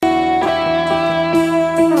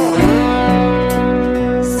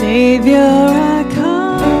I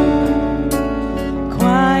come,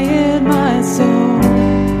 quiet my soul.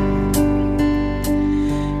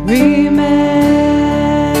 Remember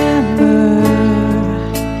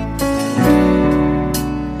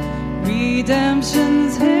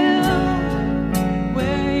redemption's hill,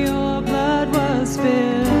 where your blood was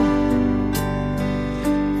spilled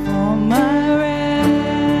for my ransom.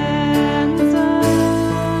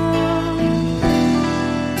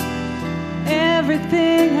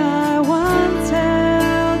 Everything I once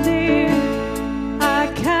held dear,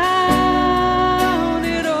 I count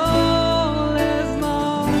it all as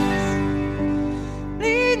lost.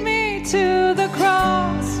 Lead me to the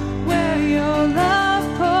cross where your love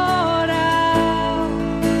poured out.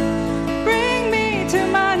 Bring me to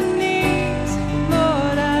my knees,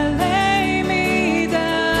 Lord, I lay me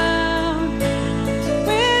down.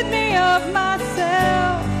 Rid me of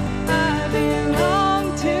myself, I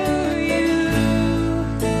belong to you.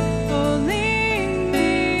 Oh, lead me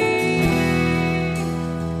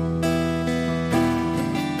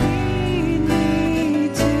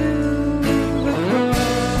to the cross.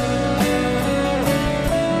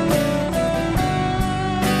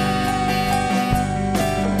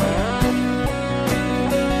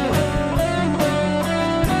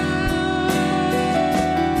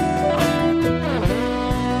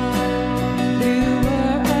 You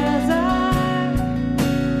were as I,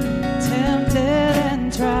 tempted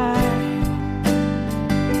and tried.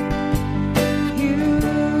 Human,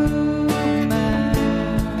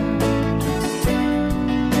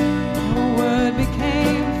 your word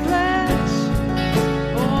became flesh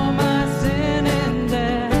for my sin and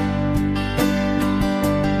death.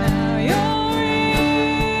 Now you're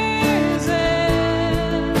risen.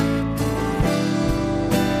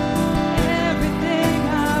 Everything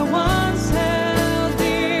I once held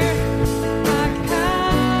dear, I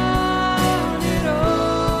count it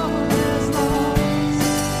all as lost.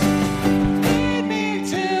 Lead me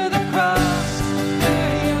to the cross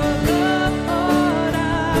where your love poured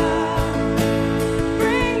out.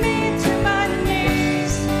 Bring me to my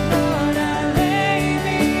knees, Lord, I lay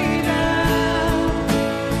me down.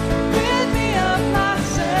 Rid me of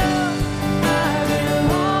myself, I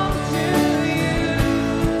belong to you.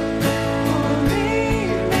 Oh, lead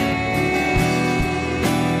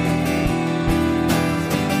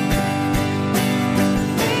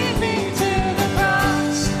me to the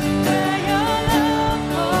cross where your love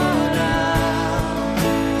poured out.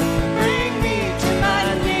 Bring me to my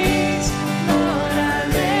knees, Lord, I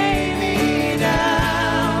lay me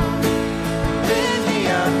down. Rid me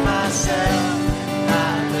of myself, I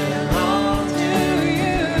belong to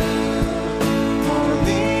you. Oh,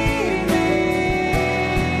 lead me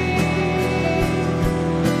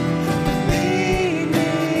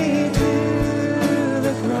to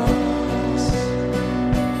the cross.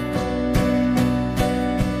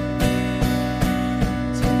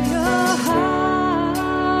 To your heart,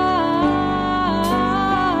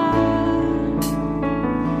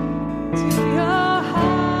 to your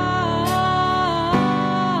heart.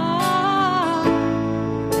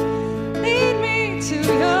 Lead me to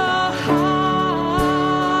your heart.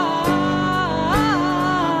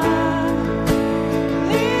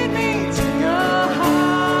 Lead me to your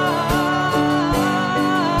heart.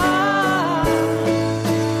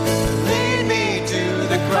 Lead me to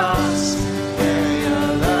the cross where your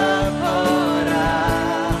love poured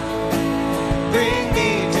out. Bring me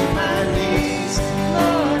to my knees,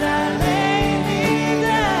 Lord, I lay me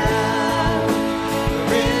down.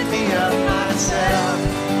 Rid me of myself,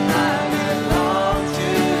 I belong to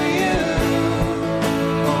you.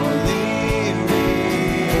 Oh, lead me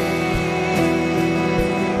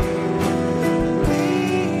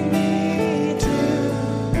to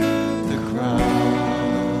the cross.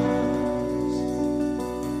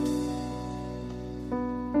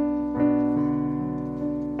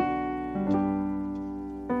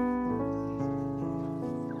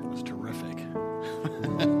 That was terrific.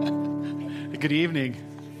 Good evening.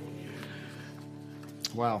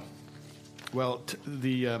 Wow. Well,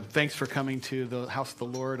 thanks for coming to the house of the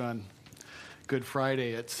Lord on Good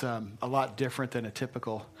Friday. It's a lot different than a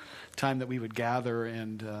typical time that we would gather,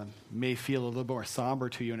 and may feel a little more somber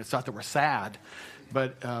to you. And it's not that we're sad,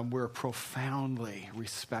 but we're profoundly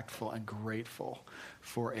respectful and grateful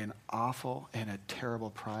for an awful and a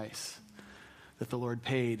terrible price that the Lord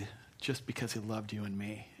paid just because he loved you and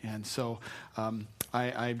me. And so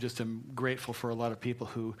I just am grateful for a lot of people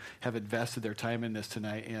who have invested their time in this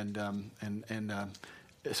tonight, and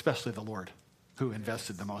especially the Lord. who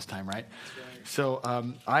invested the most time, right? So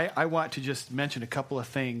I want to just mention a couple of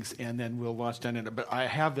things, and then we'll launch down into it. But I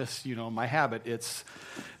have this, my habit. It's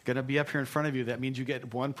going to be up here in front of you. That means you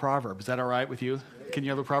get one proverb. Is that all right with you? Can you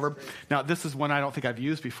have a proverb? Now, this is one I don't think I've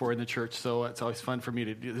used before in the church, so it's always fun for me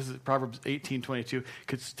to do. This is Proverbs 18:22,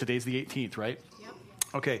 because today's the 18th, right? Yep.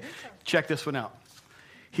 Okay, check this one out.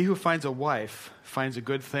 He who finds a wife finds a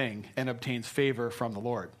good thing and obtains favor from the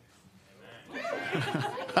Lord.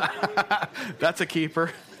 That's a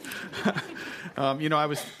keeper. I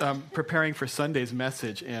was preparing for Sunday's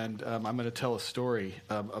message, and I'm going to tell a story,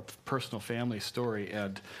 a personal family story,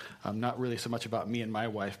 and not really so much about me and my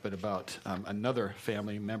wife, but about another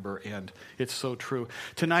family member, and it's so true.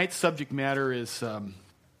 Tonight's subject matter is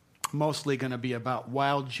mostly going to be about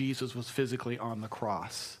while Jesus was physically on the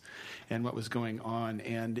cross and what was going on.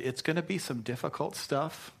 And it's going to be some difficult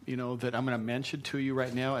stuff, that I'm going to mention to you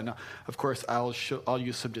right now. And of course, I'll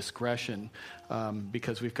use some discretion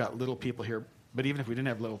because we've got little people here. But even if we didn't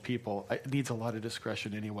have little people, it needs a lot of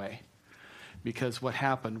discretion anyway, because what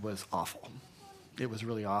happened was awful. It was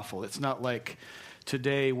really awful. It's not like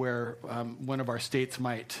today where one of our states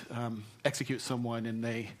might execute someone and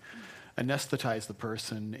they anesthetize the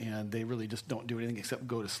person and they really just don't do anything except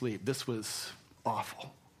go to sleep. This was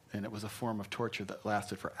awful. And it was a form of torture that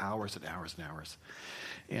lasted for hours and hours and hours.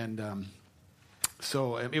 And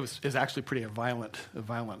so it was actually pretty a violent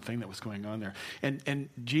thing that was going on there. And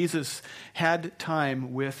Jesus had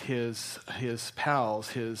time with his pals,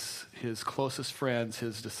 his closest friends,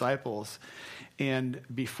 his disciples. And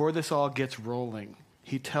before this all gets rolling,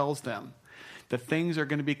 he tells them that things are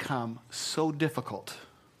going to become so difficult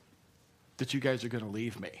that you guys are going to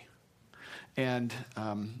leave me. And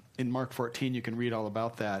in Mark 14, you can read all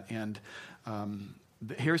about that. And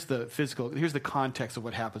here's the context of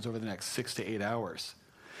what happens over the next 6 to 8 hours.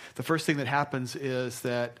 The first thing that happens is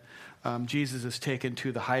that Jesus is taken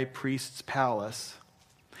to the high priest's palace.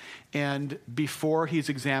 And before he's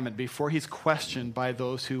examined, before he's questioned by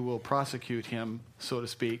those who will prosecute him, so to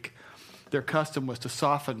speak, their custom was to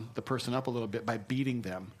soften the person up a little bit by beating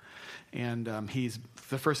them. And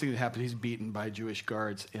the first thing that happens, he's beaten by Jewish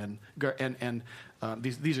guards, and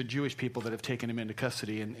these are Jewish people that have taken him into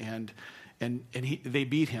custody, and they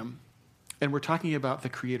beat him. And we're talking about the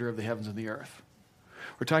Creator of the heavens and the earth.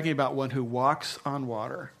 We're talking about one who walks on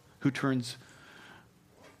water, who turns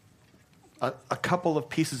a couple of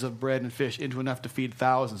pieces of bread and fish into enough to feed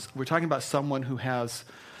thousands. We're talking about someone who has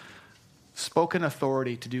spoken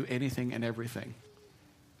authority to do anything and everything.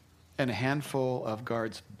 And a handful of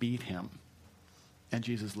guards beat him, and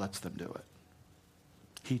Jesus lets them do it.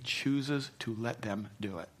 He chooses to let them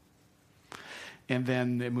do it. And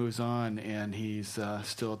then it moves on, and he's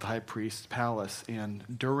still at the high priest's palace, and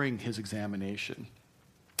during his examination,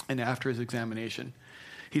 and after his examination,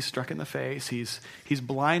 he's struck in the face. He's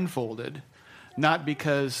blindfolded, not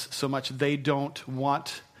because so much they don't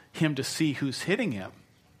want him to see who's hitting him,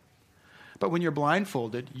 but when you're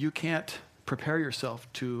blindfolded, you can't prepare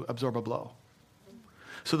yourself to absorb a blow.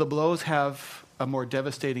 So the blows have a more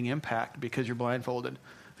devastating impact because you're blindfolded.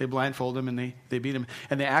 They blindfold him and they beat him.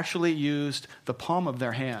 And they actually used the palm of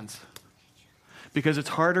their hands because it's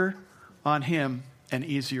harder on him and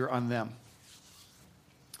easier on them.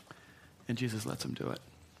 And Jesus lets them do it.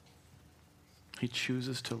 He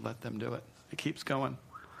chooses to let them do it. It keeps going.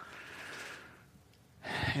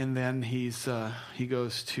 And then he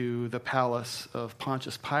goes to the palace of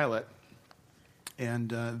Pontius Pilate.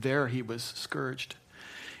 And there he was scourged.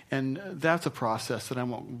 And that's a process that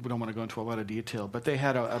we don't want to go into a lot of detail. But they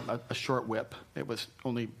had a short whip. It was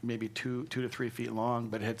only maybe 2 to 3 feet long,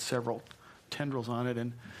 but it had several tendrils on it.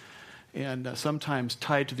 And sometimes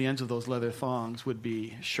tied to the ends of those leather thongs would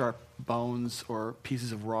be sharp bones or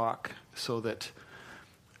pieces of rock, so that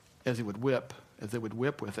as they would whip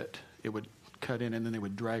with it, it would cut in, and then they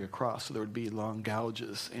would drag across. So there would be long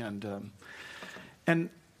gouges. And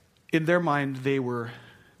in their mind, they were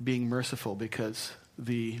being merciful because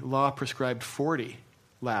the law prescribed 40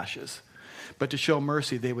 lashes. But to show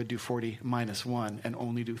mercy, they would do 40 minus 1 and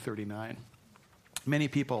only do 39. Many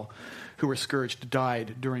people who were scourged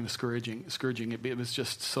died during the scourging. It was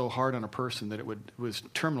just so hard on a person that it was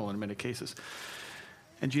terminal in many cases.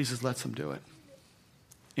 And Jesus lets them do it.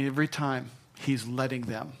 Every time, he's letting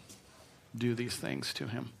them do these things to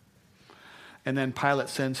him. And then Pilate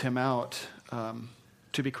sends him out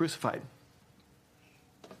to be crucified.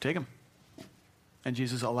 Take him. And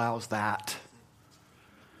Jesus allows that.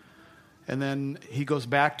 And then he goes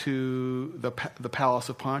back to the palace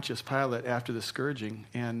of Pontius Pilate after the scourging.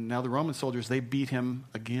 And now the Roman soldiers, they beat him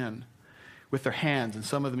again with their hands. And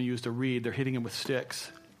some of them used a reed. They're hitting him with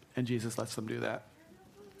sticks. And Jesus lets them do that.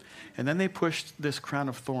 And then they pushed this crown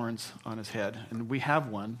of thorns on his head. And we have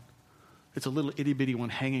one. It's a little itty-bitty one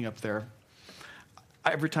hanging up there.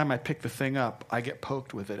 Every time I pick the thing up, I get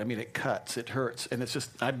poked with it. I mean, it cuts, it hurts. And it's just,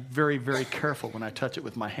 I'm very, very careful when I touch it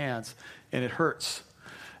with my hands. And it hurts.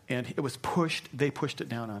 And it was pushed, they pushed it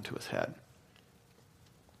down onto his head.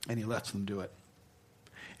 And he lets them do it.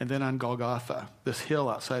 And then on Golgotha, this hill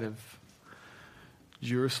outside of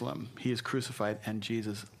Jerusalem, he is crucified, and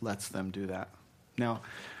Jesus lets them do that. Now,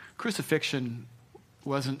 crucifixion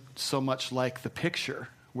wasn't so much like the picture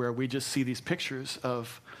where we just see these pictures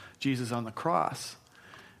of Jesus on the cross.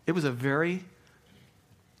 It was a very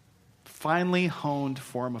finely honed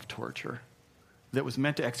form of torture that was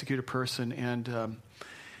meant to execute a person, and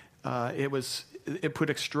it put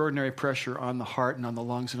extraordinary pressure on the heart and on the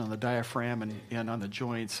lungs and on the diaphragm and on the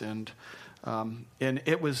joints, and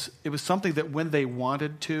it was something that when they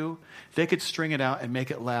wanted to, they could string it out and make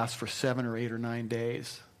it last for 7 or 8 or 9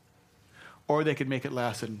 days, or they could make it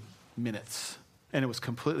last in minutes, and it was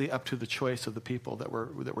completely up to the choice of the people that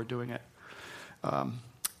were doing it.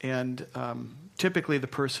 Typically, the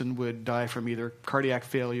person would die from either cardiac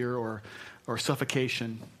failure or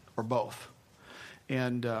suffocation or both,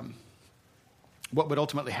 and what would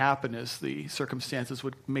ultimately happen is the circumstances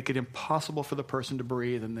would make it impossible for the person to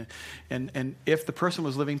breathe. And if the person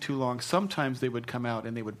was living too long, sometimes they would come out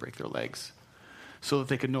and they would break their legs so that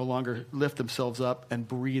they could no longer lift themselves up and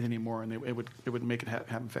breathe anymore, and it would make it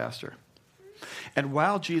happen faster. And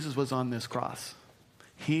while Jesus was on this cross,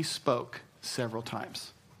 he spoke several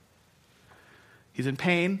times. He's in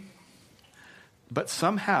pain, but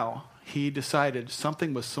somehow he decided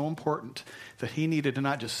something was so important that he needed to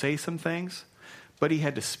not just say some things, but he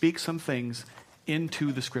had to speak some things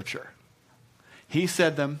into the Scripture. He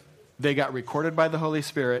said them, they got recorded by the Holy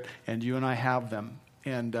Spirit, and you and I have them.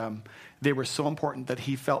 And they were so important that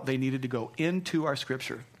he felt they needed to go into our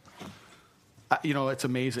Scripture. It's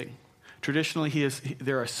amazing. Traditionally,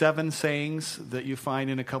 there are 7 sayings that you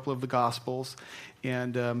find in a couple of the Gospels,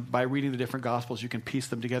 and by reading the different Gospels, you can piece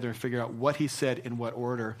them together and figure out what he said in what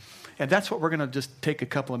order. And that's what we're going to just take a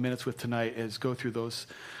couple of minutes with tonight, is go through those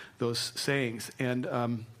sayings.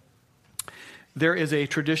 And there is a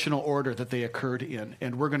traditional order that they occurred in,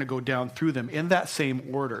 and we're going to go down through them in that same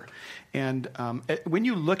order. And when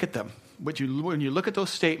you look at them, when you look at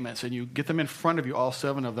those statements and you get them in front of you, all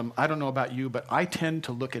 7 of them, I don't know about you, but I tend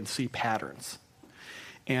to look and see patterns.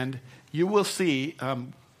 And you will see,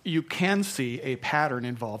 you can see a pattern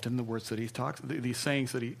involved in the words that he talks, these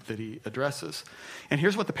sayings that he addresses. And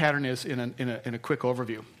here's what the pattern is in a quick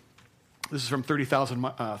overview. This is from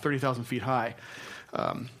 30,000 feet high.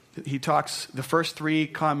 He talks, the first 3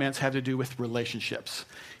 comments have to do with relationships.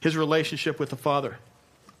 His relationship with the Father,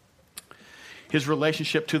 his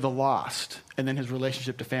relationship to the lost, and then his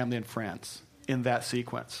relationship to family and friends in that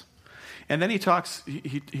sequence. And then he talks,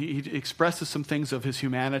 he expresses some things of his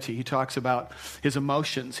humanity. He talks about his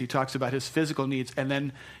emotions. He talks about his physical needs. And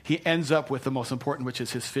then he ends up with the most important, which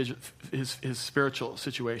is his spiritual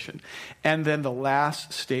situation. And then the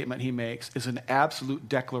last statement he makes is an absolute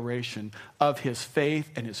declaration of his faith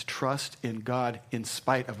and his trust in God in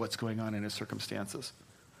spite of what's going on in his circumstances.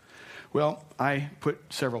 Well, I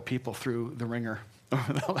put several people through the ringer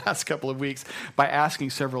over the last couple of weeks by asking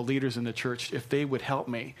several leaders in the church if they would help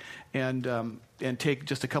me and take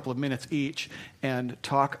just a couple of minutes each and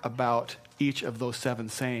talk about each of those 7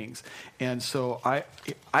 sayings. And so I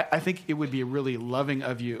think it would be really loving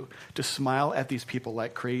of you to smile at these people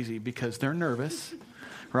like crazy because they're nervous,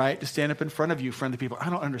 right? To stand up in front of you, friendly people. I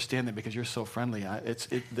don't understand them because you're so friendly.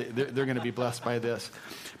 They're going to be blessed by this.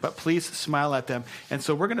 But please smile at them. And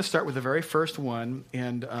so we're going to start with the very first one.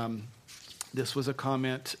 And this was a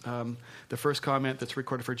comment, the first comment that's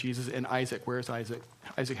recorded for Jesus and Isaac. Where's Isaac?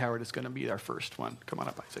 Isaac Howard is going to be our first one. Come on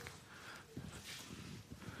up, Isaac.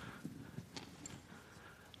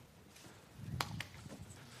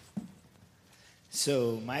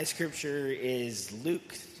 So my scripture is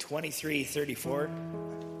Luke 23:34.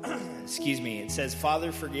 Excuse me. It says,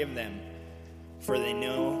 "Father, forgive them, for they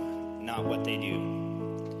know not what they do."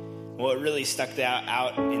 What really stuck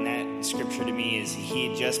out in that scripture to me is he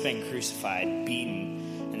had just been crucified,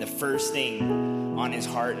 beaten, and the first thing on his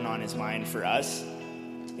heart and on his mind for us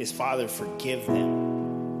is, Father, forgive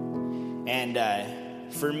them. And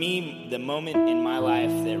for me, the moment in my life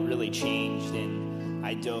that really changed and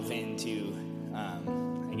I dove into,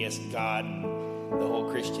 God and the whole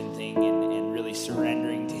Christian thing and really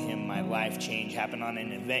surrendering to him, my life change happened on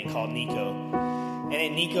an event called Nico. And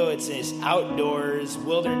in Nico, it's this outdoors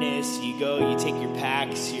wilderness. You go, you take your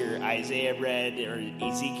packs, your Isaiah bread or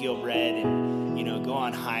Ezekiel bread, and, you know, go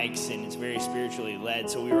on hikes, and it's very spiritually led.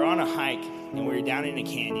 So we were on a hike, and we were down in a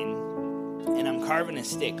canyon, and I'm carving a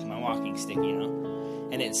stick, my walking stick, you know,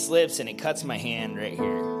 and it slips, and it cuts my hand right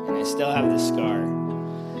here, and I still have the scar.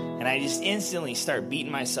 And I just instantly start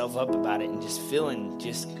beating myself up about it and just feeling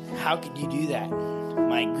just, how could you do that?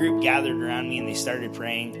 My group gathered around me, and they started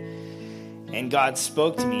praying. And God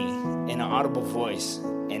spoke to me in an audible voice.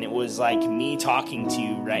 And it was like me talking to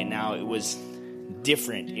you right now. It was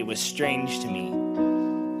different. It was strange to me.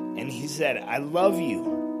 And he said, I love you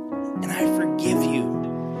and I forgive you.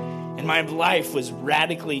 And my life was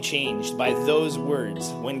radically changed by those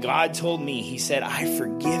words. When God told me, he said, I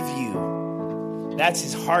forgive you. That's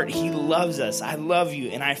his heart. He loves us. I love you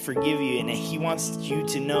and I forgive you. And he wants you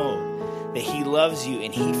to know that he loves you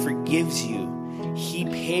and he forgives you. He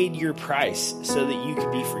paid your price so that you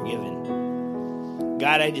could be forgiven.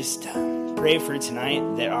 God, I just pray for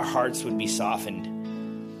tonight that our hearts would be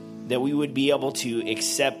softened, that we would be able to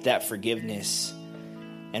accept that forgiveness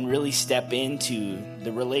and really step into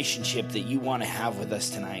the relationship that you want to have with us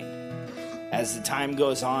tonight. As the time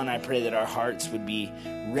goes on, I pray that our hearts would be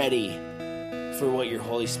ready for what your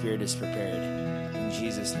Holy Spirit has prepared. In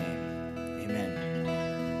Jesus' name, amen.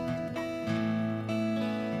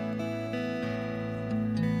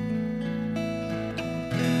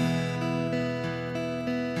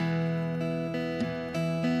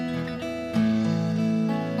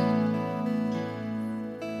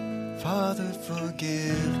 Father,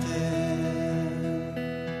 forgive them,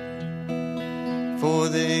 for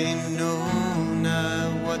they know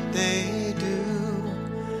not what they do.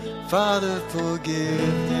 Father,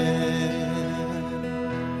 forgive them,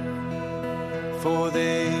 for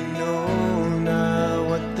they know not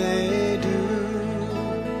what they do,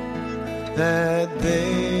 that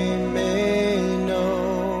they may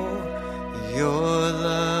know your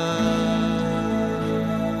love,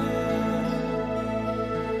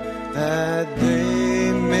 that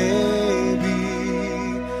they may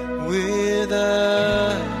be with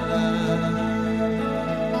us.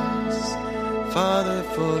 Father,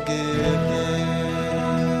 forgive them.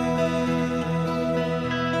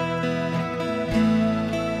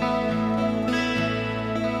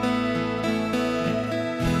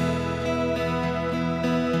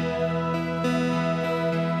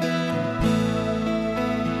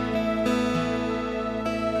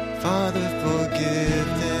 Father, forgive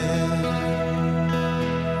them,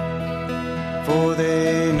 for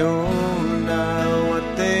they know not what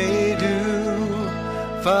they do.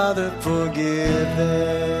 Father, forgive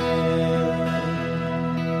them,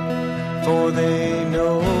 for they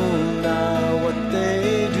know not what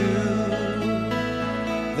they do,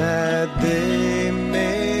 that they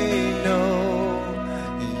may know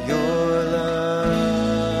your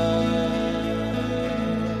love,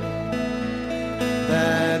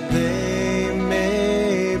 that they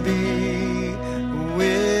may be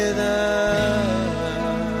with us.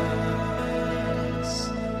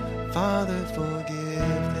 Father, forgive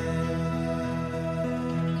them.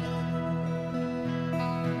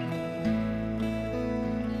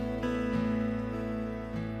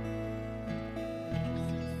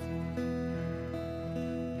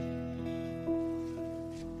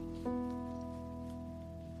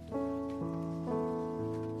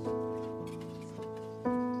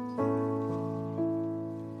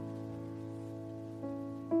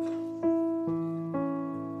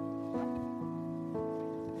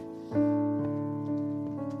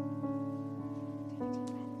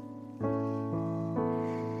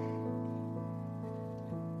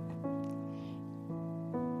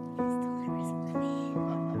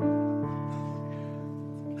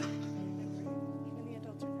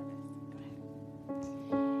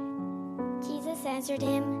 Jesus answered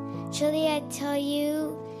him, "Truly I tell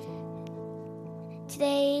you,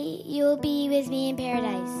 today you will be with me in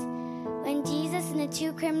paradise." When Jesus and the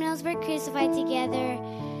two criminals were crucified together,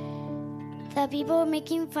 the people were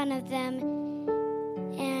making fun of them,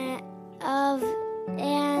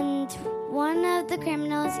 and one of the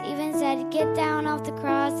criminals even said, "Get down off the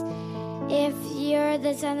cross if you're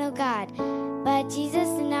the Son of God." But Jesus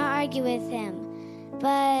did not argue with him.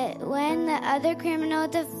 But when the other criminal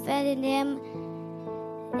defended him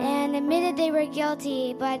and admitted they were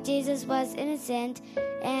guilty, but Jesus was innocent,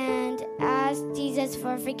 and asked Jesus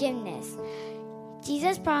for forgiveness,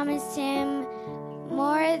 Jesus promised him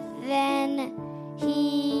more than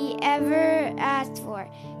he ever asked for,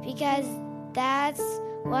 because that's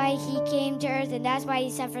why he came to earth, and that's why he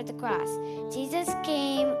suffered the cross. Jesus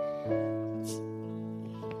came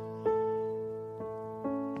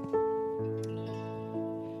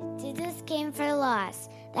came for the lost.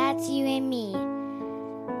 That's you and me.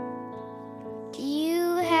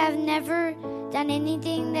 You have never done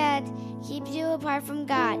anything that keeps you apart from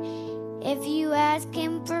God. If you ask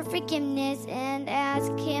Him for forgiveness and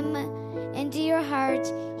ask Him into your heart,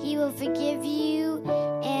 He will forgive you,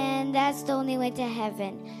 and that's the only way to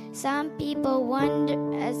heaven. Some people wonder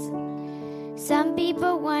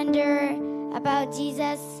about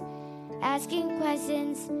Jesus, asking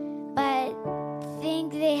questions, but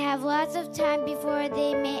think they have lots of time before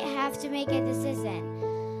they may have to make a decision.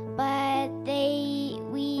 But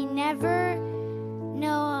we never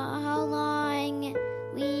know how long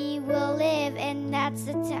we will live, and that's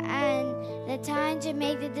the time to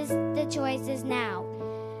make the choices now.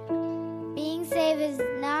 Being saved is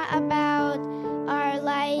not about our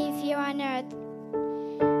life here on earth.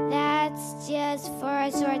 That's just for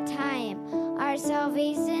a short time. Our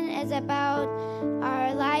salvation is about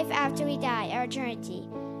our life after we die, our eternity.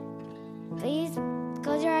 Please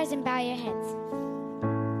close your eyes and bow your heads.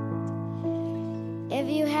 If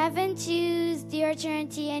you haven't chosen your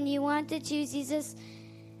eternity and you want to choose Jesus,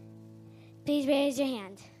 please raise your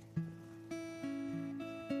hand.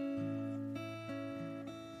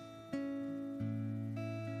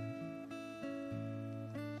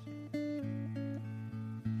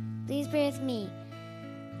 Please pray with me.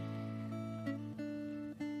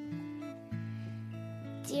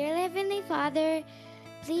 Dear Heavenly Father,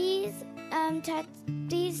 please touch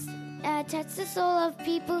the soul of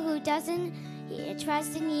people who doesn't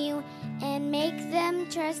trust in you, and make them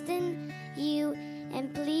trust in you,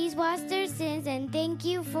 and please wash their sins, and thank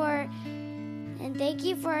you for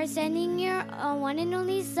sending your one and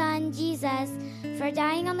only Son Jesus for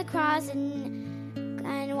dying on the cross and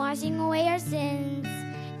washing away our sins,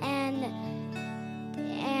 and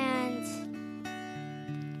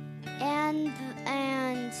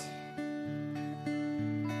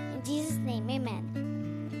in Jesus' name, amen.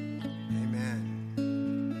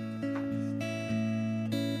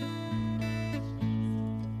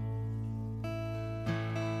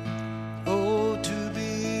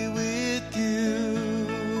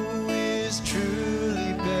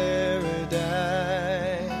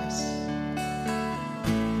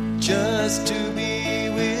 Just to be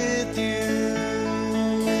with you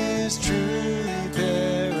is truly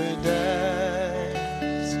paradise.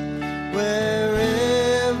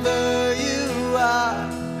 Wherever you are,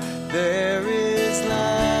 there is life.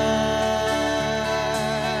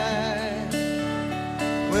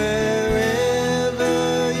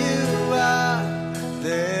 Wherever you are,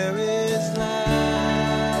 there is life.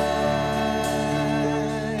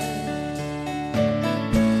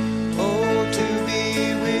 Oh, to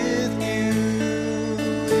be with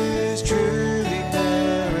truly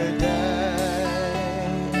paradise.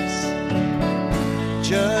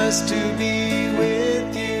 Just to be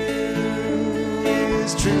with you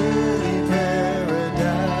is truly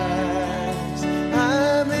paradise.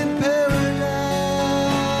 I'm in paradise.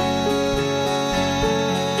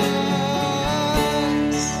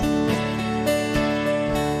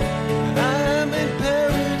 I'm in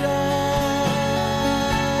paradise.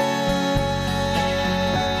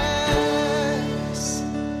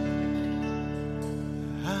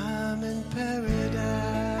 I'm in paradise.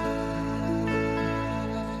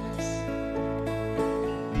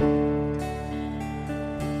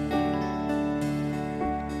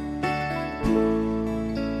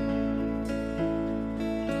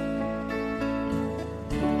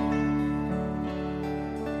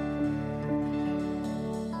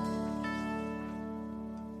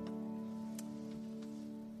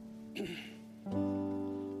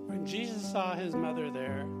 When Jesus saw his mother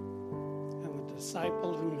there,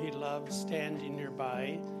 disciple whom he loved standing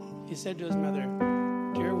nearby, he said to his mother,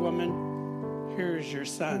 "Dear woman, here is your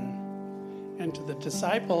son." And to the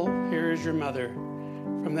disciple, "Here is your mother."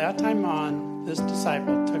 From that time on, this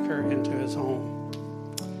disciple took her into his home.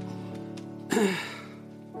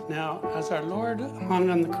 Now, as our Lord hung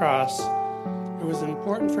on the cross, it was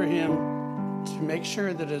important for him to make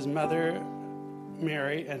sure that his mother,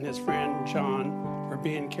 Mary, and his friend, John, were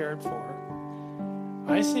being cared for.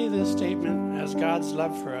 I see this statement as God's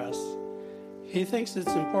love for us. He thinks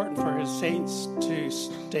it's important for his saints to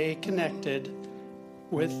stay connected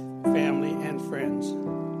with family and friends.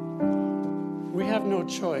 We have no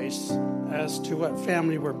choice as to what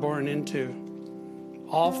family we're born into.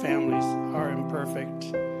 All families are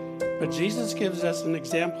imperfect. But Jesus gives us an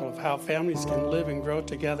example of how families can live and grow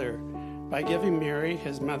together by giving Mary,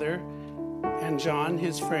 his mother, and John,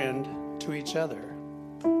 his friend, to each other.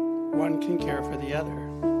 One can care for the other.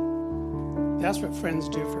 That's what friends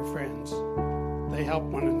do for friends. They help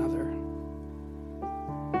one another.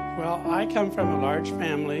 Well, I come from a large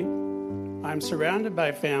family. I'm surrounded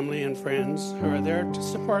by family and friends who are there to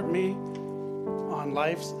support me on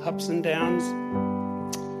life's ups and downs.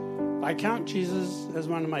 I count Jesus as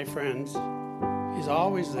one of my friends. He's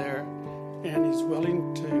always there, and he's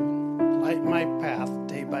willing to light my path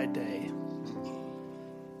day by day.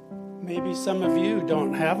 Maybe some of you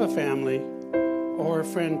don't have a family or a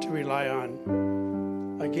friend to rely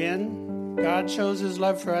on. Again, God shows his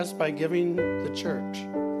love for us by giving the church,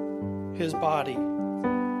 his body,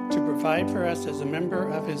 to provide for us as a member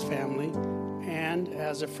of his family and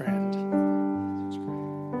as a friend.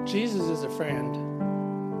 Jesus is a friend,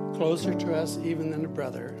 closer to us even than a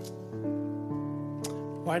brother.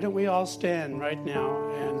 Why don't we all stand right now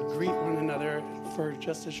and greet one another for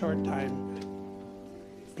just a short time,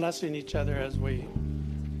 blessing each other as we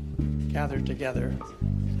gather together.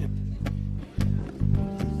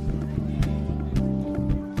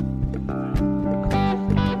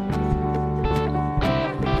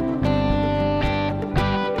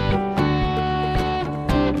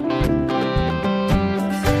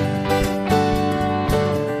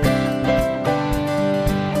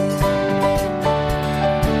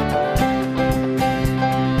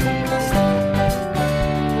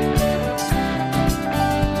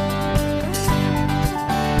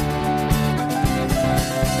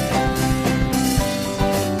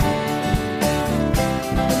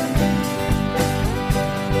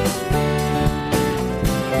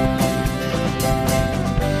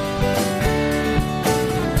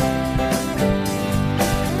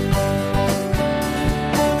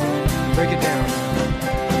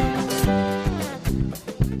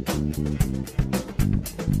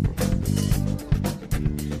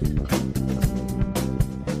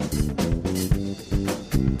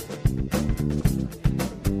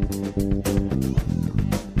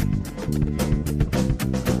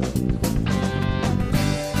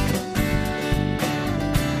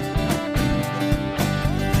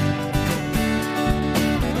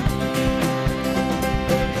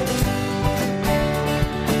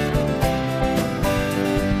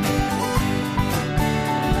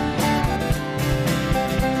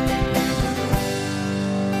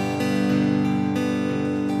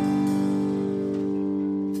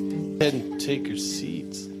 And take your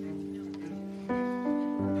seats.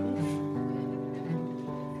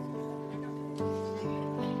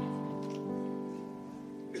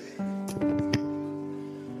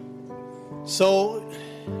 So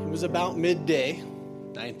it was about midday,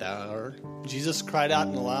 9th hour. Jesus cried out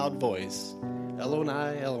in a loud voice,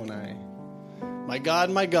 Eloni, Eloni,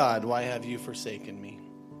 my God, why have you forsaken me?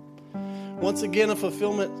 Once again, a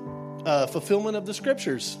fulfillment of the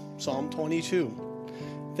scriptures, Psalm 22.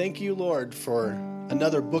 Thank you, Lord, for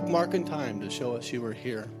another bookmark in time to show us you were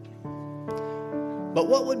here. But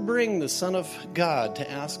what would bring the Son of God to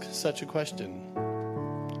ask such a question?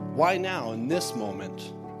 Why now, in this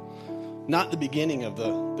moment? Not the beginning of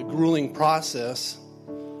the grueling process,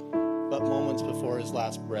 but moments before his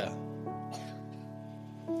last breath.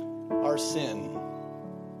 Our sin.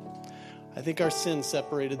 I think our sin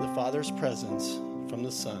separated the Father's presence from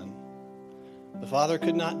the Son. The Father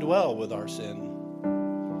could not dwell with our sin.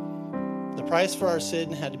 The price for our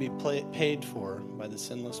sin had to be paid for by the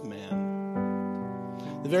sinless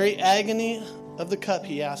man. The very agony of the cup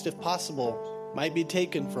he asked, if possible, might be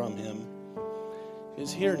taken from him,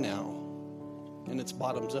 is here now, and it's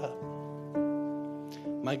bottoms up.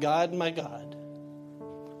 My God,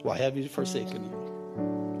 why have you forsaken me?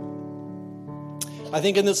 I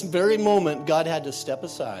think in this very moment, God had to step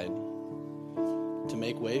aside to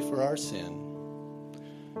make way for our sin,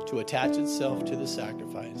 to attach itself to the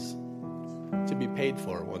sacrifice, to be paid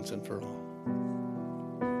for once and for all.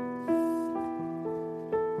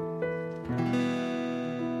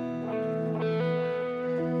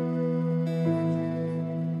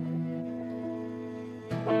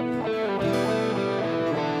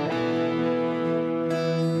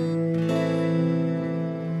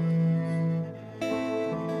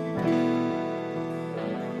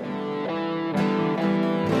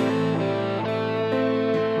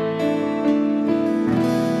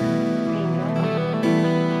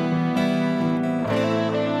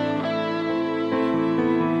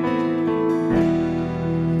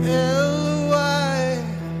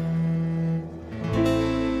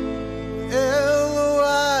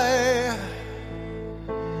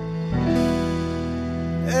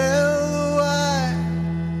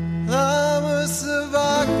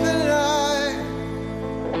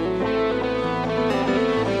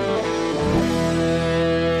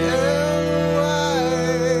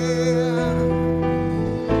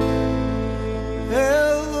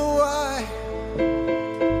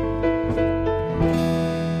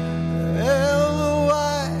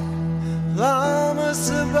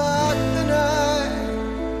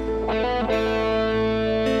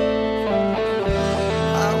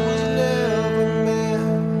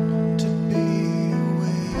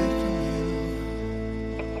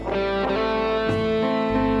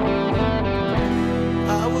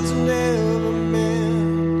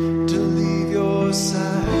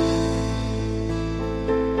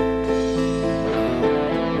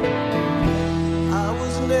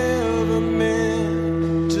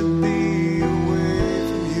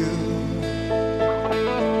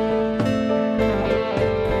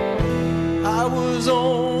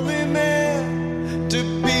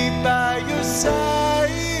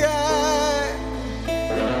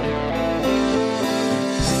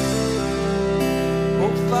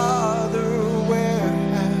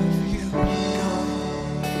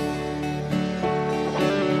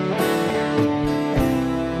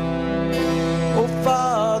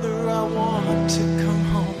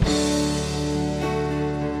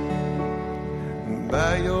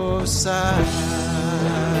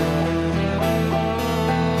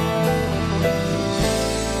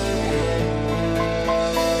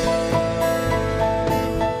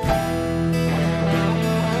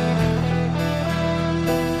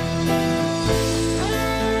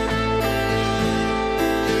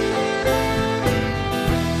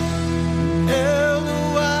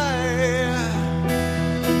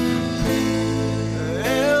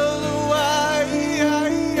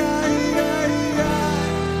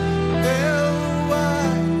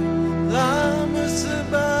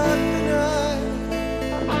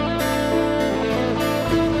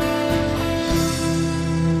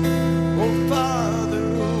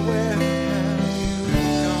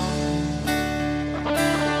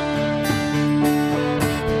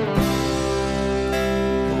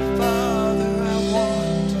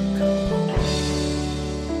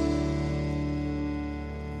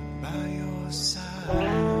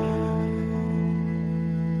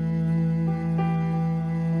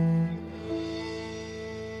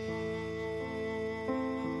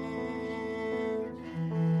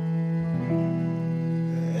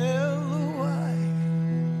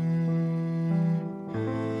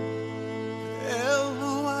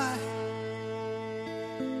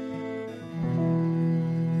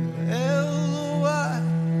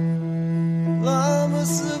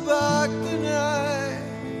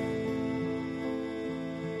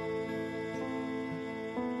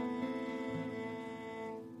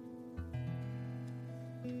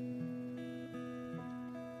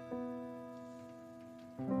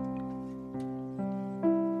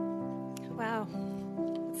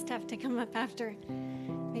 To come up after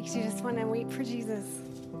makes you just want to wait for Jesus.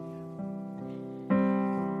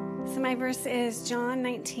 So my verse is John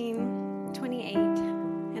 19:28,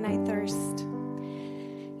 and I thirst.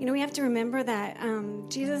 You know, we have to remember that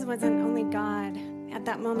Jesus wasn't only God. At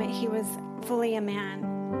that moment, he was fully a man,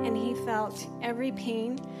 and he felt every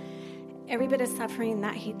pain, every bit of suffering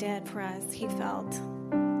that he did for us, he felt.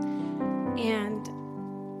 And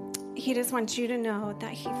he just wants you to know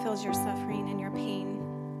that he feels your suffering and your pain.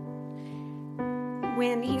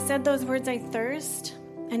 When he said those words, I thirst,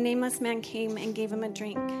 a nameless man came and gave him a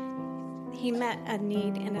drink. He met a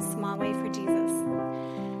need in a small way for Jesus.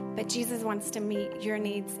 But Jesus wants to meet your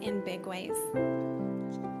needs in big ways.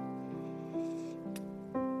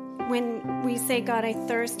 When we say, God, I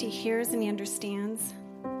thirst, he hears and he understands.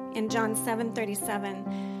 In John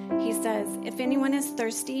 7:37, he says, if anyone is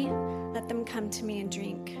thirsty, let them come to me and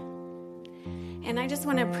drink. And I just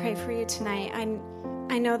want to pray for you tonight.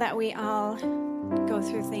 I know that we all go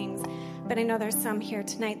through things, but I know there's some here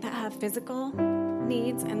tonight that have physical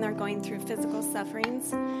needs and they're going through physical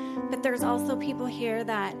sufferings. But there's also people here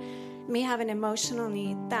that may have an emotional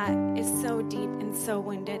need that is so deep and so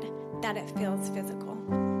wounded that it feels physical.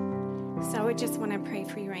 So I just want to pray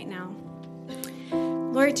for you right now.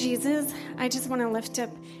 Lord Jesus, I just want to lift up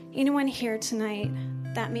anyone here tonight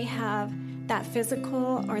that may have that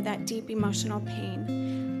physical or that deep emotional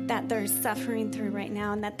pain that they're suffering through right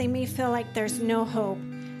now, and that they may feel like there's no hope,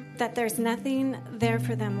 that there's nothing there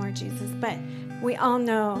for them, Lord Jesus. But we all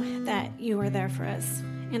know that you are there for us.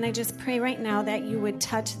 And I just pray right now that you would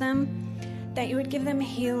touch them, that you would give them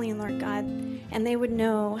healing, Lord God, and they would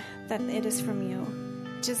know that it is from you.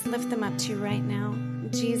 Just lift them up to you right now. In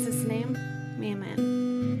Jesus' name, amen.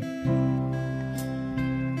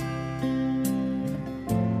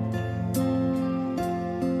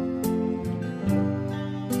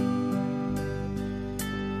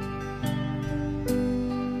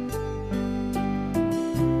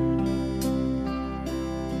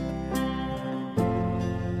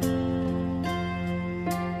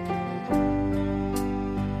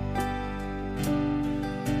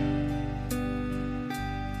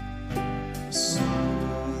 So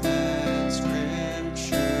that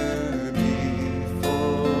scripture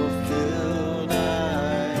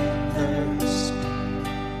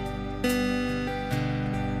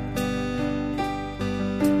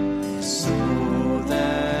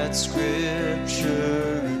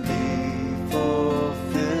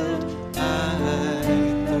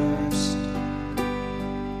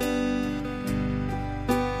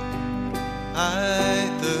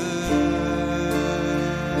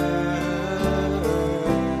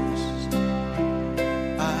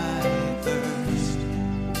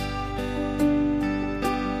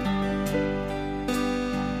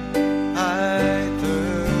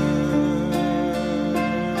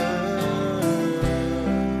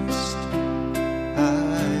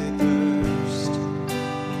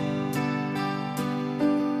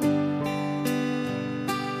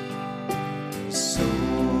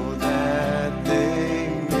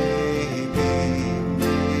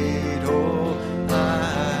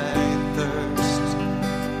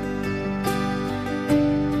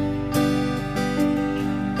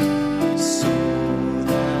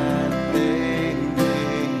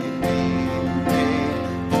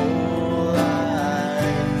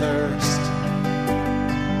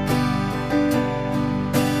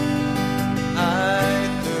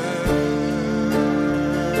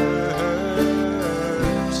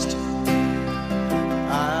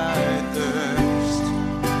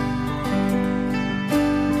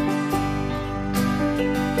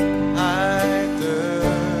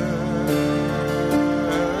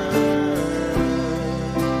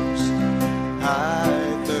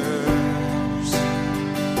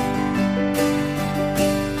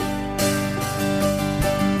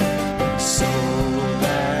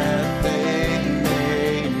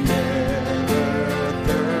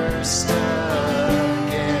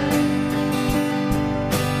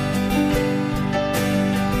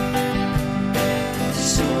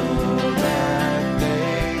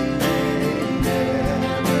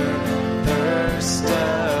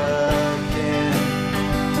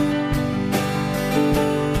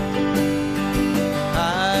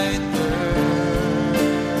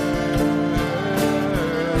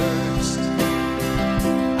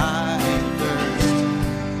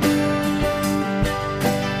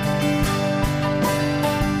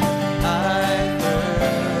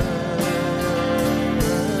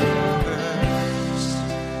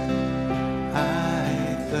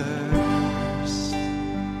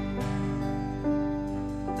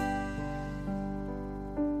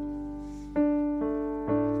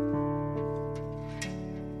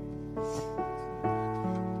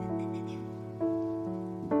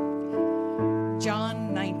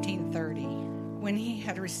John 19:30. When he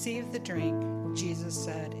had received the drink, Jesus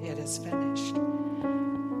said, "It is finished."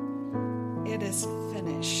 It is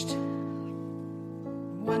finished.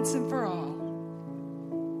 Once and for all.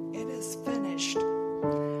 It is finished.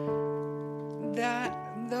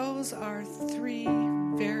 Those are three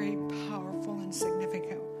very powerful and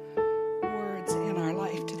significant words in our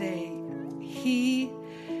life today. He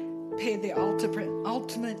paid the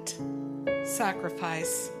ultimate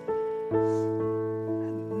sacrifice.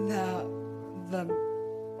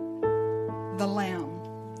 The lamb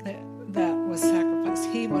that was sacrificed.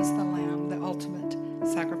 He was the lamb, the ultimate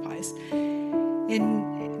sacrifice.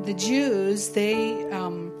 In the Jews, they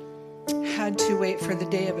had to wait for the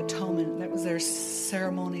Day of Atonement. That was their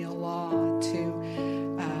ceremonial law to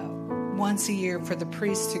once a year for the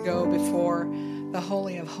priest to go before the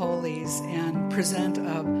Holy of Holies and present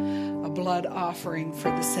a blood offering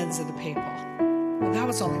for the sins of the people. Well, that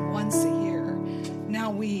was only once a year.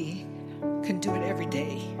 Now we can do it every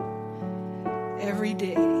day. Every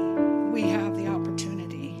day we have the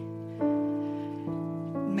opportunity.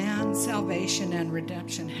 Man's salvation and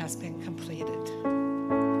redemption has been completed.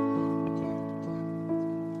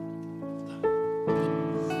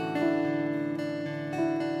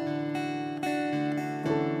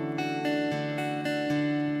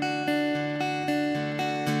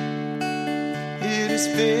 It is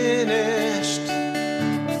finished.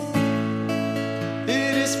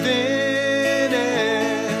 It is finished.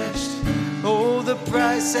 Oh, the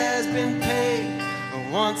price has been paid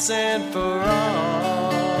once and for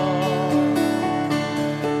all.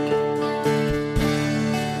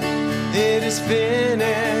 It is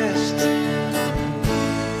finished.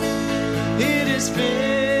 It is finished.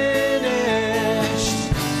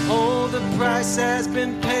 Oh, the price has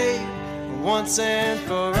been paid once and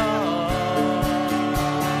for all.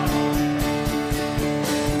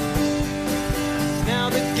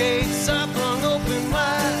 Gates are flung open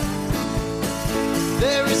wide.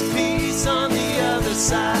 There is peace on the other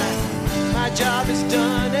side. My job is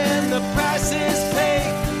done and the price is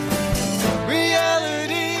paid.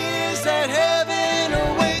 Reality is that heaven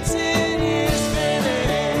awaits. It is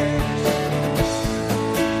finished.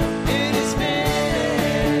 It is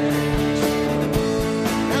finished.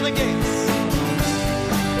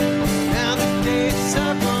 Now the gates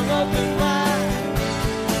are flung open wide.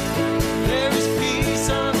 There is peace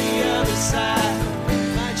on the other side.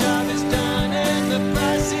 My job is done and the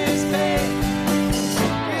price is paid.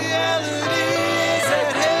 Reality is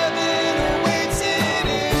that heaven awaits. It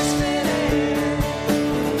is finished.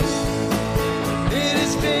 It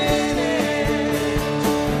is finished.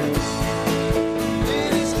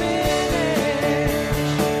 It is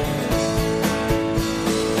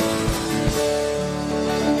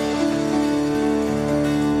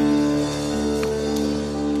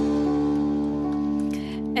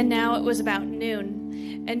And now it was about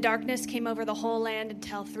noon, and darkness came over the whole land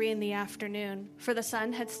until 3 p.m, for the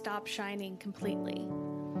sun had stopped shining completely.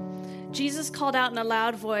 Jesus called out in a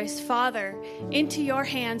loud voice, "Father, into your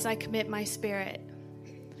hands I commit my spirit."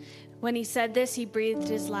 When he said this, he breathed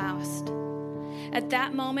his last. At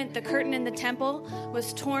that moment, the curtain in the temple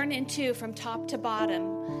was torn in two from top to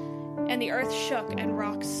bottom, and the earth shook and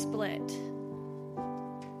rocks split.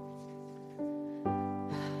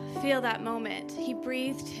 Feel that moment. He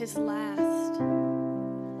breathed his last,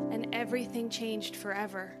 and everything changed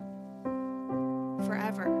forever.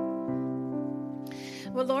 Forever.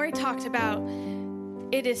 Well, Lori talked about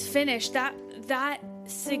it is finished. That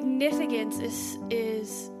significance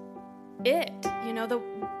is it. You know,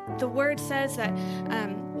 the word says that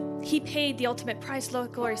he paid the ultimate price.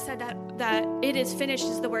 Lori said that it is finished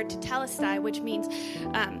is the word tetelestai, which means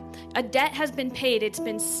a debt has been paid. It's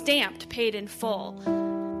been stamped, paid in full.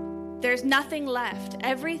 There's nothing left.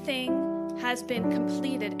 Everything has been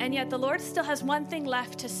completed. And yet the Lord still has one thing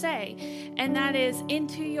left to say, and that is,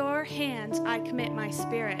 into your hands I commit my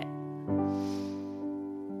spirit.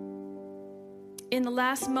 In the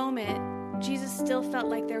last moment, Jesus still felt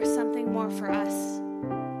like there was something more for us.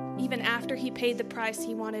 Even after he paid the price,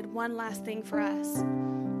 he wanted one last thing for us.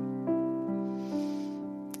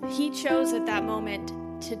 He chose at that moment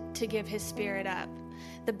to give his spirit up.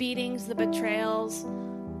 The beatings, the betrayals,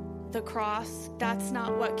 the cross, that's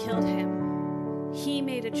not what killed him. He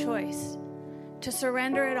made a choice to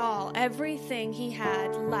surrender it all, everything he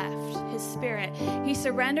had left, his spirit. He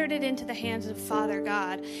surrendered it into the hands of Father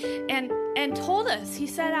God and told us, he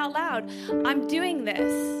said out loud, I'm doing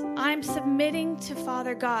this. I'm submitting to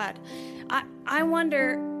Father God. I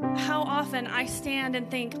wonder how often I stand and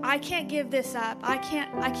think, I can't give this up. I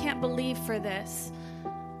can't believe for this.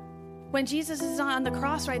 When Jesus is on the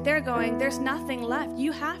cross right there going, there's nothing left.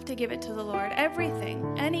 You have to give it to the Lord.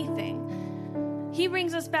 Everything, anything. He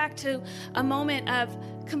brings us back to a moment of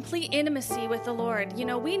complete intimacy with the Lord. You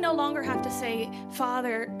know, we no longer have to say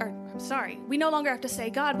we no longer have to say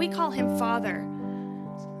God. We call him Father.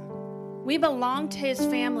 We belong to his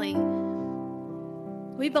family.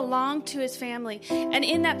 We belong to his family. And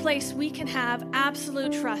in that place, we can have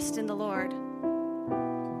absolute trust in the Lord.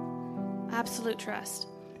 Absolute trust.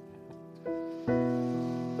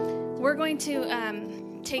 We're going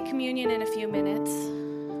to take communion in a few minutes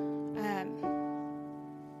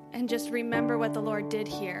and just remember what the Lord did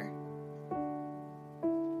here.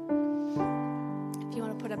 If you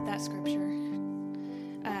want to put up that scripture.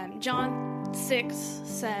 John 6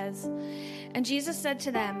 says, "And Jesus said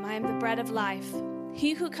to them, I am the bread of life.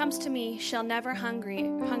 He who comes to me shall never hunger,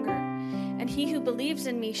 and he who believes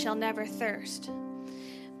in me shall never thirst.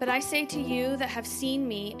 But I say to you that have seen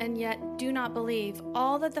me and yet do not believe,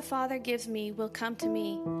 all that the Father gives me will come to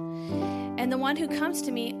me. And the one who comes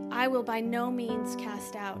to me I will by no means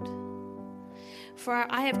cast out. For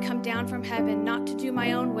I have come down from heaven not to do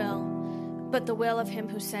my own will, but the will of him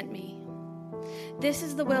who sent me. This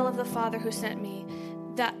is the will of the Father who sent me,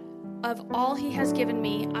 that of all he has given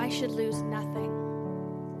me I should lose nothing,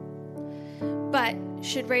 but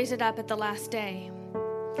should raise it up at the last day.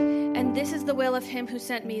 And this is the will of him who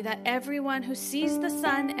sent me, that everyone who sees the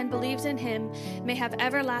Son and believes in him may have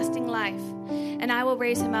everlasting life, and I will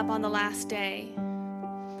raise him up on the last day."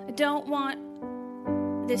 I don't want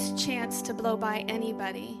this chance to blow by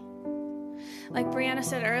anybody. Like Brianna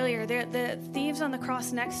said earlier, the thieves on the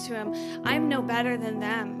cross next to him, I'm no better than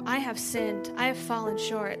them. I have sinned. I have fallen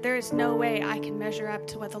short. There is no way I can measure up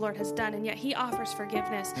to what the Lord has done, and yet he offers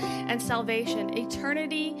forgiveness and salvation,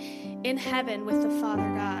 eternity in heaven with the Father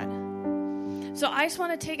God. So I just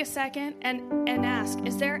want to take a second and ask,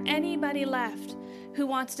 is there anybody left who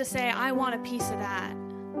wants to say, I want a piece of that?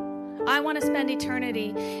 I want to spend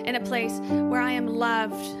eternity in a place where I am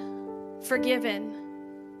loved, forgiven.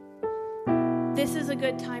 This is a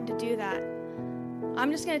good time to do that. I'm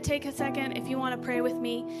just going to take a second if you want to pray with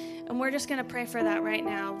me, and we're just going to pray for that right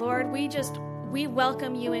now. Lord, we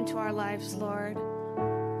welcome you into our lives, Lord.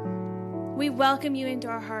 We welcome you into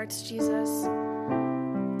our hearts, Jesus.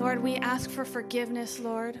 Lord, we ask for forgiveness,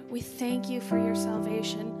 Lord. We thank you for your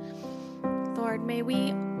salvation. Lord, may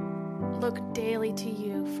we look daily to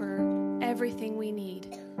you for everything we need.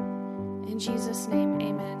 In Jesus' name,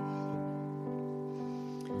 amen.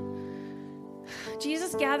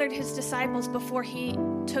 Jesus gathered his disciples before he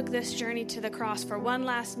took this journey to the cross for one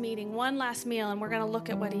last meeting, one last meal, and we're going to look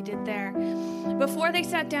at what he did there. Before they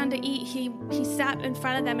sat down to eat, he sat in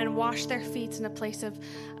front of them and washed their feet in a place of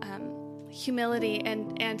humility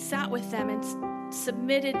and sat with them and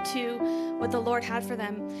submitted to what the Lord had for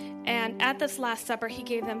them. And at this Last Supper, he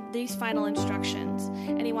gave them these final instructions,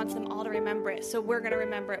 and he wants them all to remember it, so we're going to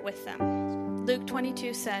remember it with them. Luke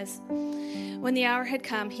 22 says, "When the hour had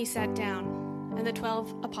come, he sat down, and the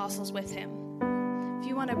 12 apostles with him." If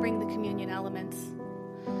you want to bring the communion elements.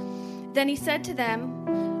 "Then he said to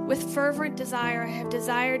them, with fervent desire, I have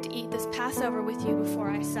desired to eat this Passover with you before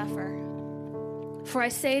I suffer. For I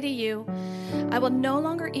say to you, I will no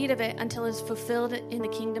longer eat of it until it is fulfilled in the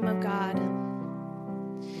kingdom of God."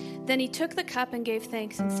 Then he took the cup and gave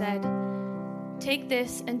thanks and said, "Take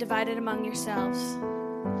this and divide it among yourselves.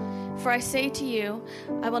 For I say to you,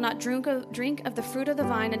 I will not drink of the fruit of the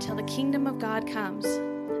vine until the kingdom of God comes."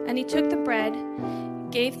 And he took the bread,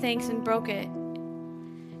 gave thanks and broke it,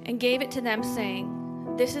 and gave it to them,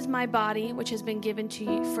 saying, "This is my body, which has been given to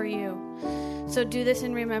you for you. So do this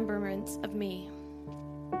in remembrance of me."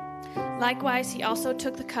 Likewise, he also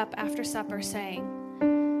took the cup after supper, saying,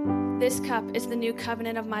 "This cup is the new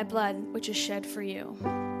covenant of my blood, which is shed for you."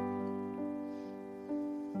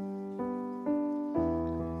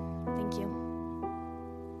 Thank you.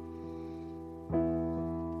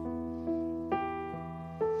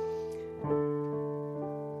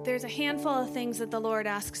 There's a handful of things that the Lord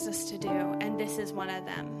asks us to do, and this is one of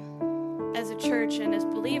them. As a church and as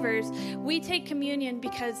believers, we take communion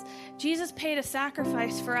because Jesus paid a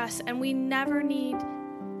sacrifice for us, and we never need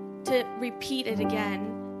to repeat it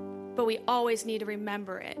again, but we always need to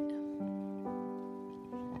remember it.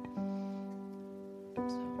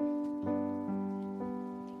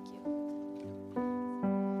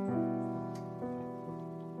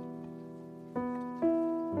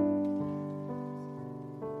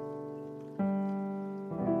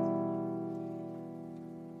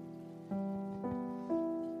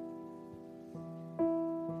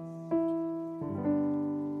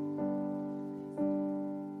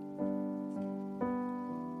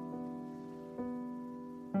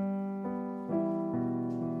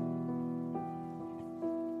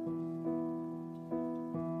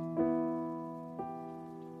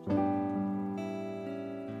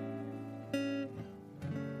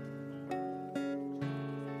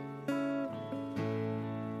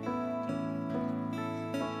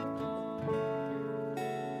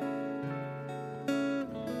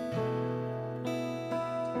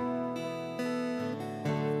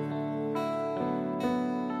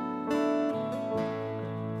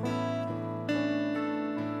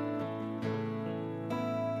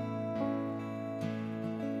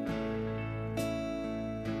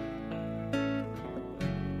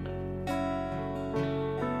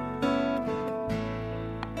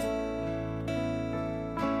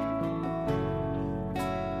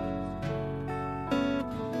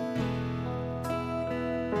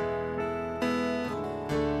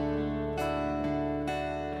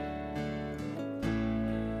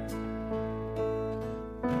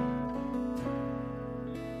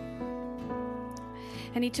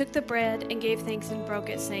 And he took the bread and gave thanks and broke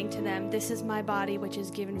it, saying to them, "This is my body, which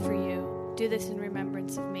is given for you. Do this in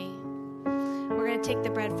remembrance of me." We're going to take the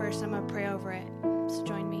bread first. I'm going to pray over it. So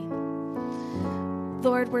join me.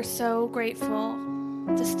 Lord, we're so grateful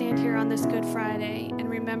to stand here on this Good Friday and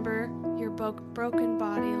remember your broken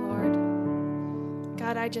body, Lord.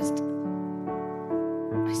 God, I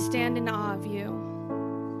stand in awe of you.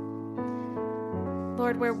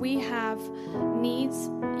 Lord, where we have needs,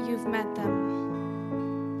 you've met them.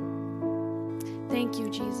 Thank you,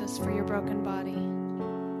 Jesus, for your broken body.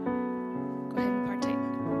 Go ahead and partake.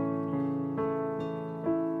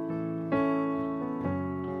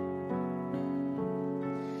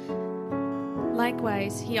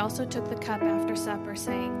 Likewise, he also took the cup after supper,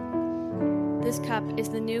 saying, "This cup is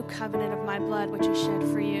the new covenant of my blood, which is shed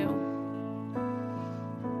for you."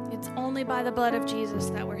 It's only by the blood of Jesus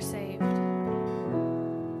that we're saved.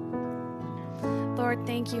 Lord,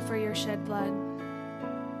 thank you for your shed blood.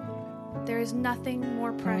 There is nothing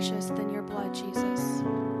more precious than your blood, Jesus.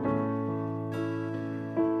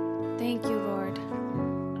 Thank you, Lord.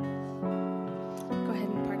 Go ahead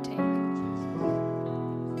and partake.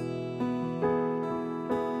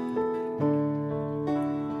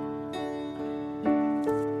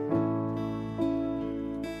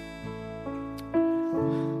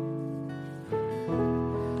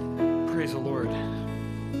 Praise the Lord.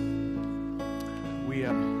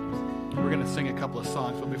 We're going to sing a couple of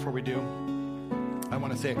songs, but before we do, I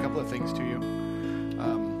want to say a couple of things to you.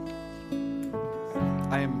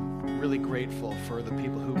 I am really grateful for the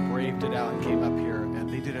people who braved it out and came up here, and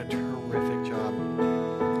they did a terrific job.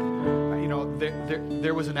 You know,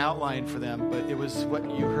 there was an outline for them, but it was what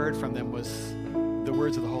you heard from them was the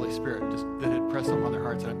words of the Holy Spirit just that had pressed upon their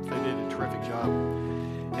hearts, and they did a terrific job.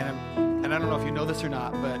 And I don't know if you know this or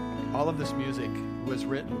not, but all of this music was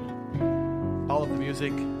written. All of the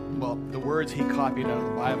music, well, the words he copied out of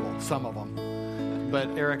the Bible, some of them. But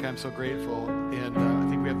Eric, I'm so grateful, and I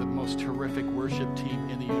think we have the most terrific worship team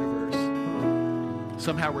in the universe.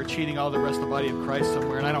 Somehow we're cheating all the rest of the body of Christ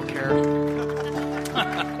somewhere, and I don't care.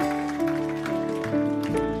 I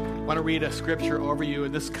want to read a scripture over you,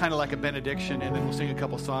 and this is kind of like a benediction, and then we'll sing a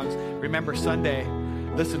couple songs. Remember Sunday.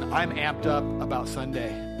 Listen, I'm amped up about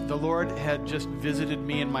Sunday. The Lord had just visited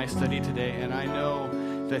me in my study today, and I know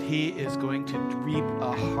that He is going to reap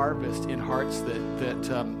a harvest in hearts that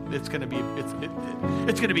it's going to be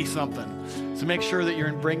it's going to be something. So make sure that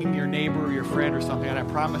you're bringing your neighbor or your friend or something, and I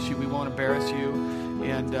promise you we won't embarrass you.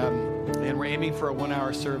 And we're aiming for a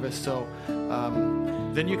 1-hour service, so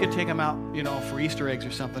then you can take them out, you know, for Easter eggs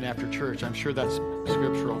or something after church. I'm sure that's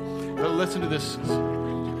scriptural. But listen to this.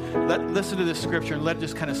 Listen to this scripture and let it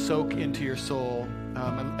just kind of soak into your soul.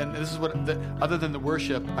 And this is what, other than the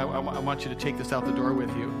worship, I want you to take this out the door with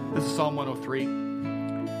you. This is Psalm 103.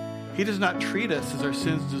 He does not treat us as our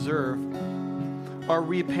sins deserve or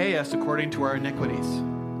repay us according to our iniquities.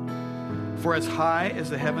 For as high as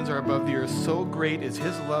the heavens are above the earth, so great is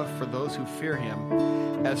His love for those who fear Him.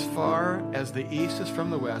 As far as the east is from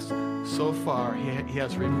the west, so far He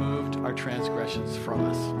has removed our transgressions from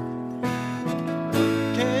us.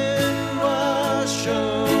 Can wash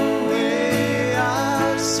away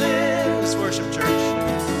our sins. Worship, church.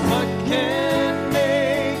 What can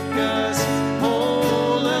make us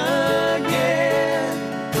whole again?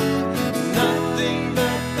 Nothing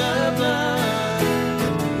but the blood.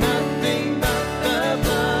 Nothing but the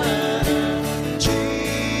blood of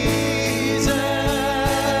Jesus.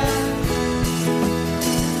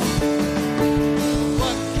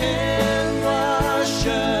 What can wash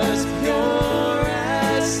us pure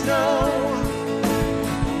as snow?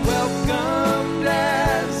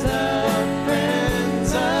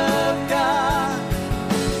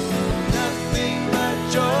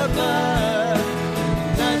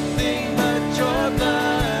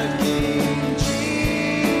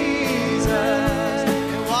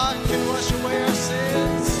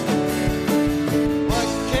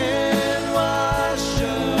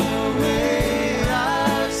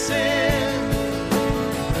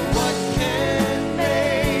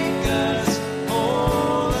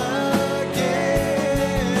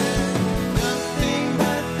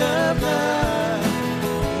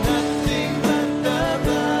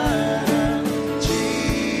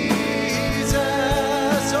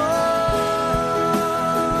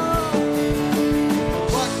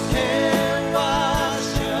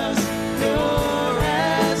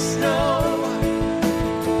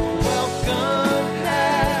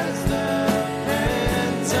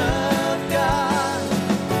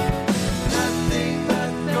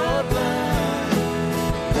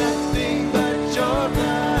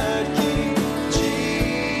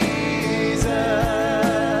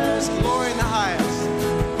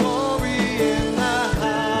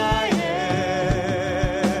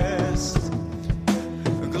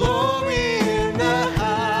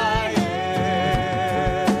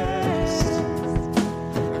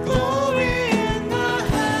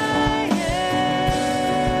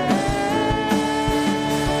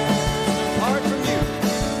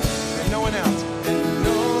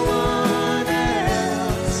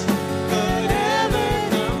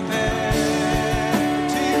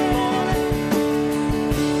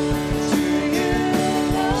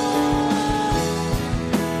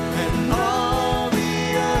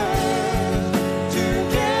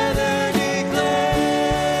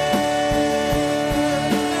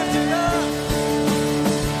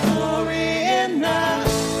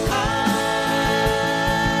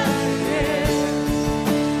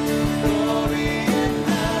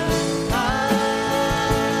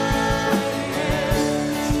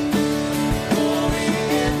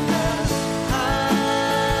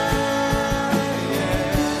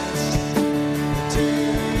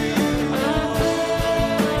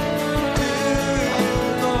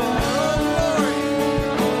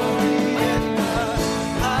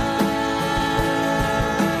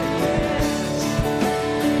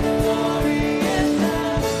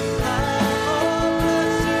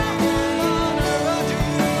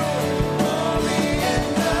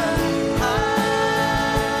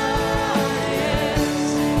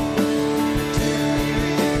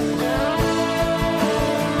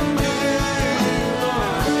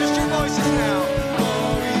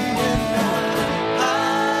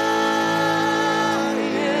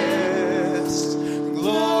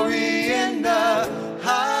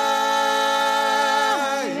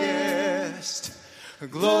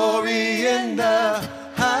 glory in the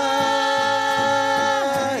highest.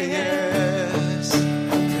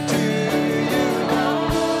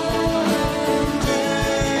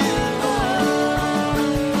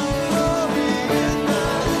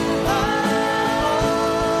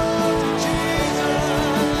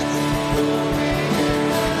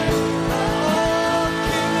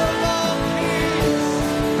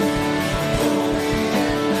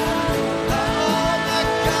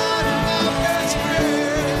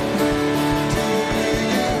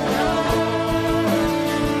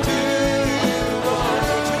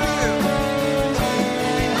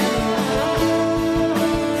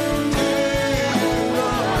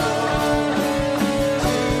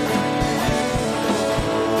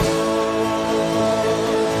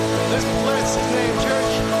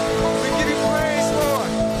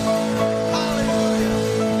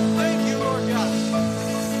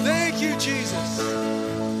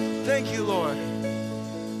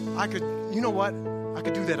 I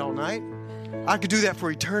could do that all night. I could do that for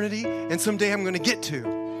eternity, and someday I'm going to get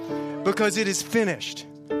to, because it is finished,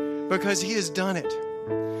 because he has done it.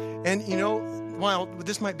 And you know, while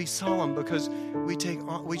this might be solemn, because we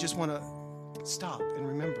just want to stop and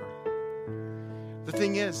remember. The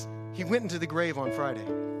thing is, he went into the grave on Friday,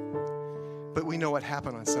 but we know what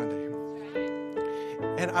happened on Sunday.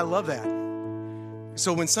 And I love that.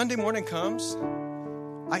 So when Sunday morning comes,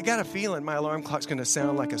 I got a feeling my alarm clock's going to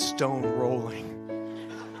sound like a stone rolling.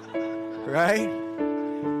 Right?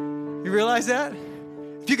 You realize that?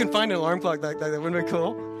 If you can find an alarm clock like that, that wouldn't be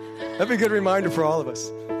cool. That'd be a good reminder for all of us.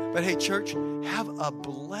 But hey, church, have a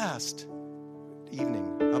blessed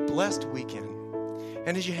evening, a blessed weekend.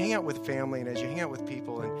 And as you hang out with family and as you hang out with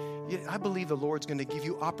people, and I believe the Lord's going to give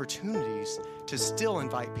you opportunities to still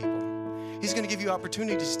invite people. He's going to give you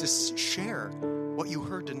opportunities to share what you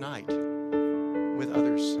heard tonight with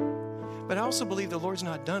others. But I also believe the Lord's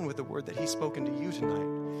not done with the word that he's spoken to you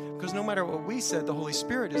tonight. Because no matter what we said, the Holy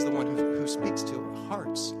Spirit is the one who speaks to our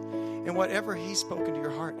hearts. And whatever he's spoken to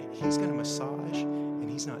your heart, he's going to massage, and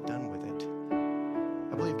he's not done with it.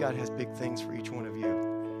 I believe God has big things for each one of you.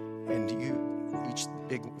 And each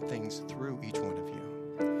big things through each one of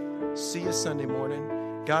you. See you Sunday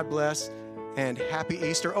morning. God bless, and happy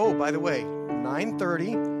Easter. Oh, by the way,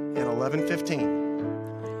 9:30 and 11:15.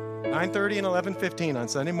 9:30 and 11:15 on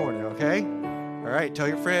Sunday morning, okay? All right, tell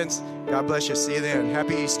your friends. God bless you. See you then.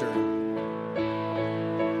 Happy Easter.